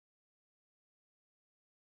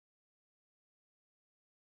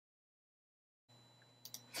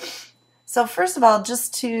So first of all,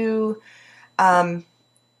 just to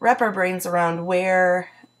wrap our brains around where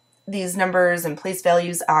these numbers and place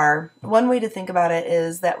values are, one way to think about it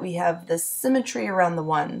is that we have this symmetry around the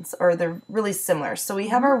ones, or they're really similar. So we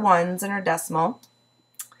have our ones and our decimal,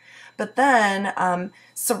 but then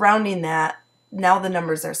surrounding that, now the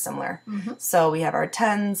numbers are similar. So we have our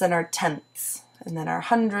tens and our tenths, and then our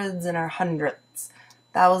hundreds and our hundredths,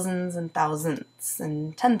 thousands and thousandths,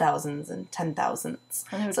 and 10,000s and 10,000ths.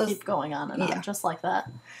 And it would keep going on and on, just like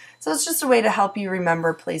that. So it's just a way to help you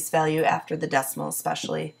remember place value after the decimal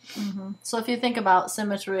especially. So if you think about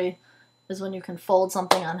symmetry is when you can fold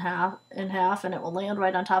something in half and it will land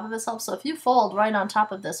right on top of itself. So if you fold right on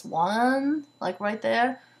top of this one, like right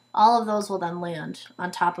there, all of those will then land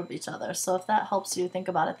on top of each other. So if that helps you think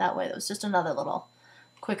about it that way, that was just another little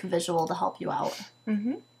quick visual to help you out.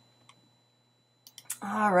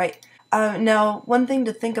 All right. Now, one thing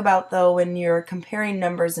to think about, though, when you're comparing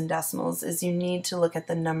numbers and decimals is you need to look at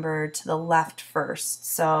the number to the left first.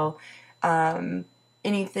 So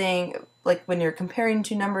anything, like when you're comparing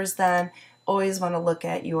two numbers, then always want to look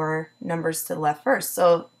at your numbers to the left first.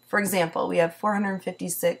 So, for example, we have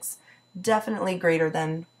 456 definitely greater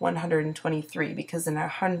than 123 because in our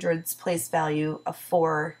hundreds place value, a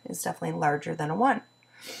 4 is definitely larger than a 1.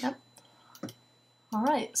 Yep. All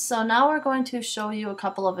right, so now we're going to show you a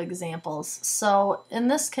couple of examples. So in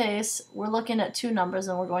this case, we're looking at two numbers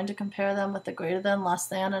and we're going to compare them with the greater than, less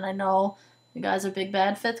than, and I know you guys are big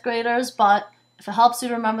bad 5th graders, but if it helps you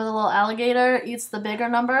to remember the little alligator eats the bigger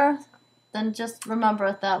number, then just remember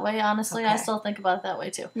it that way. Honestly, I still think about it that way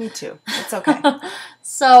too. Me too. It's okay.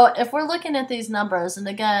 So if we're looking at these numbers, and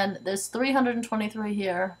again, there's 323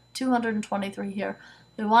 here, 223 here,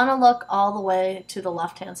 we want to look all the way to the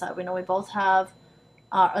left-hand side. We know we both have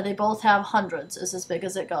they both have hundreds is as big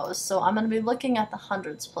as it goes. So I'm going to be looking at the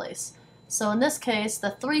hundreds place. So in this case, the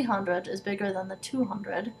 300 is bigger than the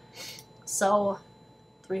 200. So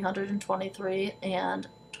 323 and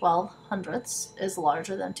 12 hundredths is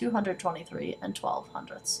larger than 223 and 12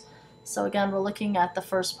 hundredths. So again, we're looking at the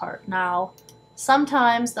first part. Now,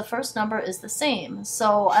 sometimes the first number is the same.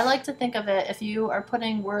 So I like to think of it if you are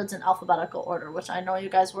putting words in alphabetical order, which I know you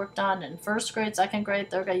guys worked on in 1st grade, 2nd grade,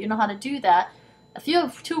 3rd grade. You know how to do that. If you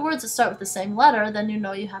have two words that start with the same letter, then you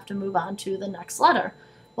know you have to move on to the next letter.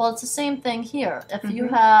 Well, it's the same thing here. If you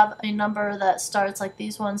have a number that starts like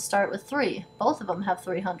these ones start with 3, both of them have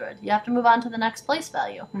 300. You have to move on to the next place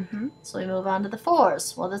value. So we move on to the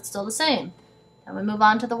 4s. Well, that's still the same. And we move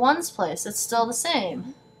on to the 1s place. It's still the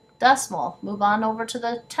same. Decimal. Move on over to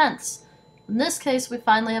the tenths. In this case, we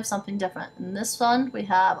finally have something different. In this one, we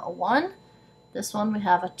have a 1. This one, we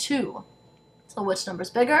have a 2. So which number's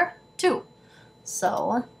bigger? 2.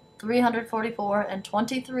 So 344 and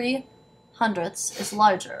 23 hundredths is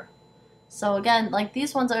larger. So again, like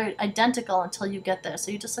these ones are identical until you get there. So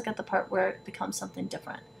you just look at the part where it becomes something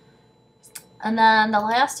different. And then the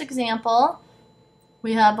last example,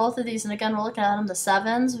 we have both of these, and again, we're looking at them. The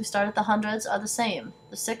 7s, we start at the hundreds, are the same.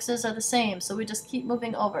 The 6s are the same. So we just keep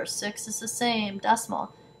moving over. 6 is the same,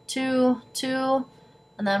 decimal. 2, 2,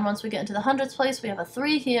 and then once we get into the hundreds place, we have a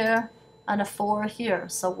 3 here and a 4 here.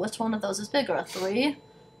 So which one of those is bigger, a 3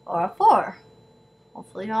 or a 4?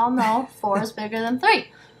 Hopefully you all know 4 is bigger than 3.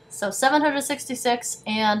 So 766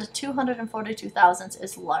 and 242 thousandths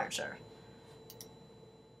is larger.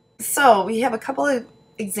 So we have a couple of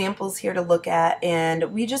examples here to look at,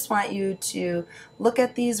 and we just want you to look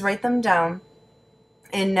at these, write them down,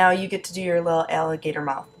 and now you get to do your little alligator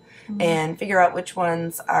mouth and figure out which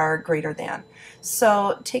ones are greater than.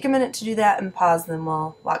 So take a minute to do that and pause, then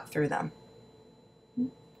we'll walk through them.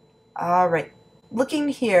 All right. Looking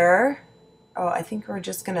here, I think we're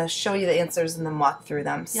just going to show you the answers and then walk through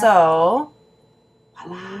them. Yeah. So,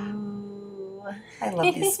 voila. I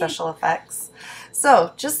love these special effects.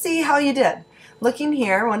 So, just see how you did. Looking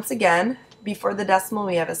here, once again, before the decimal,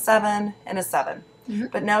 we have a 7 and a 7.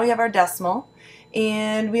 But now we have our decimal,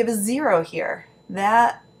 and we have a 0 here.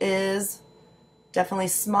 That is definitely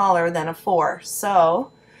smaller than a 4.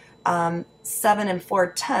 So, 7 and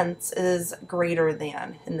 4 tenths is greater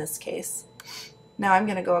than in this case. Now I'm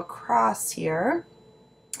going to go across here,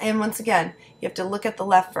 and once again, you have to look at the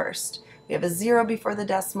left first. We have a 0 before the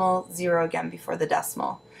decimal, 0 again before the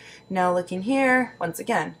decimal. Now looking here, once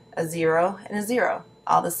again, a 0 and a 0,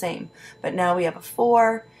 all the same. But now we have a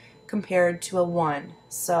 4 compared to a 1.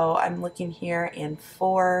 So I'm looking here, and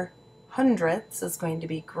 4 hundredths is going to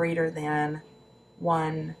be greater than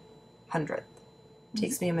 1 hundredth.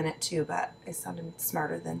 Takes me a minute too, but I sounded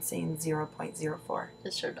smarter than saying 0.04.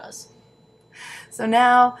 It sure does. So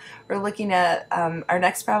now we're looking at our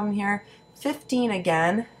next problem here, 15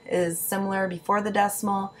 again is similar before the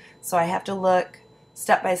decimal, so I have to look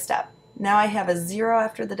step by step. Now I have a 0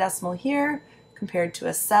 after the decimal here compared to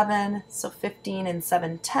a 7, so 15 and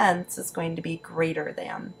 7/10 is going to be greater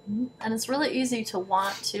than. And it's really easy to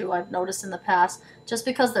want to, I've noticed in the past, just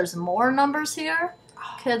because there's more numbers here,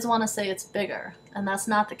 kids want to say it's bigger. And that's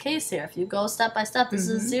not the case here. If you go step by step, this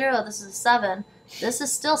is 0, this is 7, this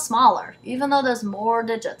is still smaller, even though there's more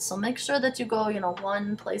digits. So make sure that you go,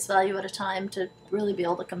 one place value at a time to really be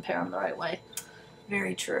able to compare them the right way.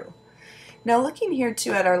 Very true. Now looking here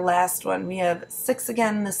too at our last one, we have 6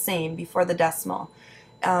 again the same before the decimal.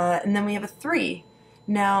 And then we have a 3.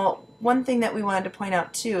 Now one thing that we wanted to point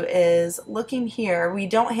out too is looking here, we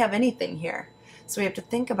don't have anything here. So we have to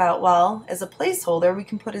think about, well, as a placeholder, we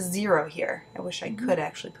can put a 0 here. I wish I could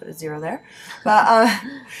actually put a 0 there. But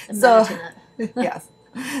so yes.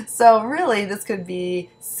 So really this could be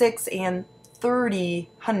 6 and 30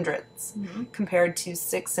 hundredths compared to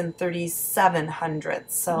 6 and 37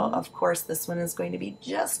 hundredths. So of course this one is going to be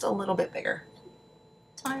just a little bit bigger.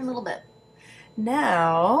 Tiny little bit.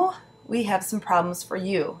 Now we have some problems for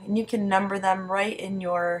you, and you can number them right in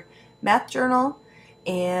your math journal,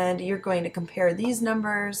 and you're going to compare these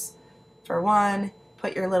numbers. For 1,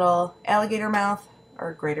 put your little alligator mouth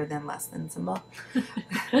or greater than less than symbol.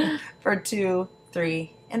 For 2,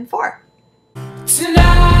 3, and 4. Tonight